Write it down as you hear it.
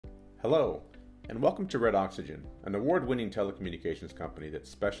Hello, and welcome to Red Oxygen, an award-winning telecommunications company that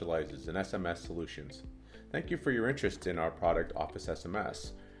specializes in SMS solutions. Thank you for your interest in our product Office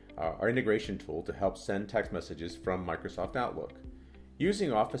SMS, our integration tool to help send text messages from Microsoft Outlook.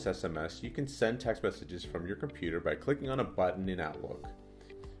 Using Office SMS, you can send text messages from your computer by clicking on a button in Outlook.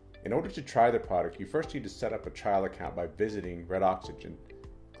 In order to try the product, you first need to set up a trial account by visiting Red Oxygen,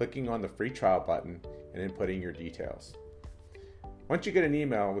 clicking on the free trial button, and inputting your details. Once you get an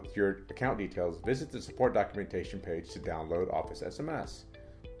email with your account details, visit the support documentation page to download Office SMS.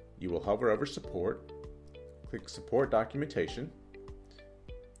 You will hover over Support, click Support Documentation.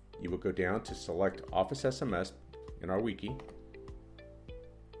 You will go down to select Office SMS in our wiki.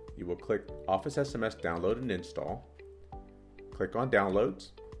 You will click Office SMS Download and Install. Click on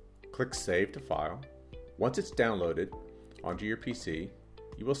Downloads. Click Save to File. Once it's downloaded onto your PC,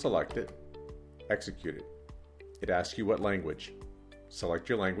 you will select it, execute it. It asks you what language. Select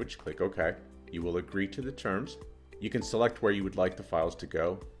your language, click OK. You will agree to the terms. You can select where you would like the files to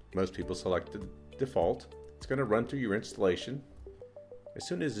go. Most people select the default. It's going to run through your installation. As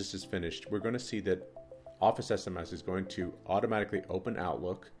soon as this is finished, we're going to see that Office SMS is going to automatically open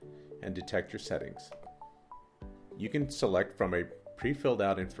Outlook and detect your settings. You can select from a pre-filled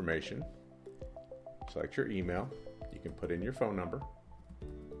out information. Select your email. You can put in your phone number.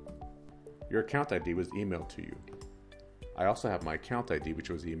 Your account ID was emailed to you. I also have my account ID, which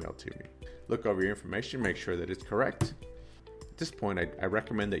was emailed to me. Look over your information, make sure that it's correct. At this point, I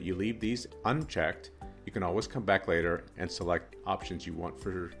recommend that you leave these unchecked. You can always come back later and select options you want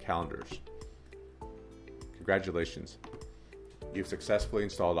for calendars. Congratulations. You've successfully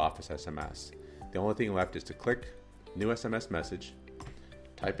installed Office SMS. The only thing left is to click New SMS Message,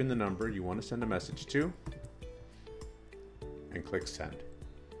 type in the number you want to send a message to, and click Send.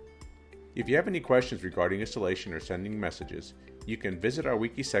 If you have any questions regarding installation or sending messages, you can visit our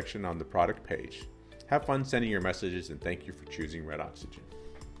wiki section on the product page. Have fun sending your messages, and thank you for choosing Red Oxygen.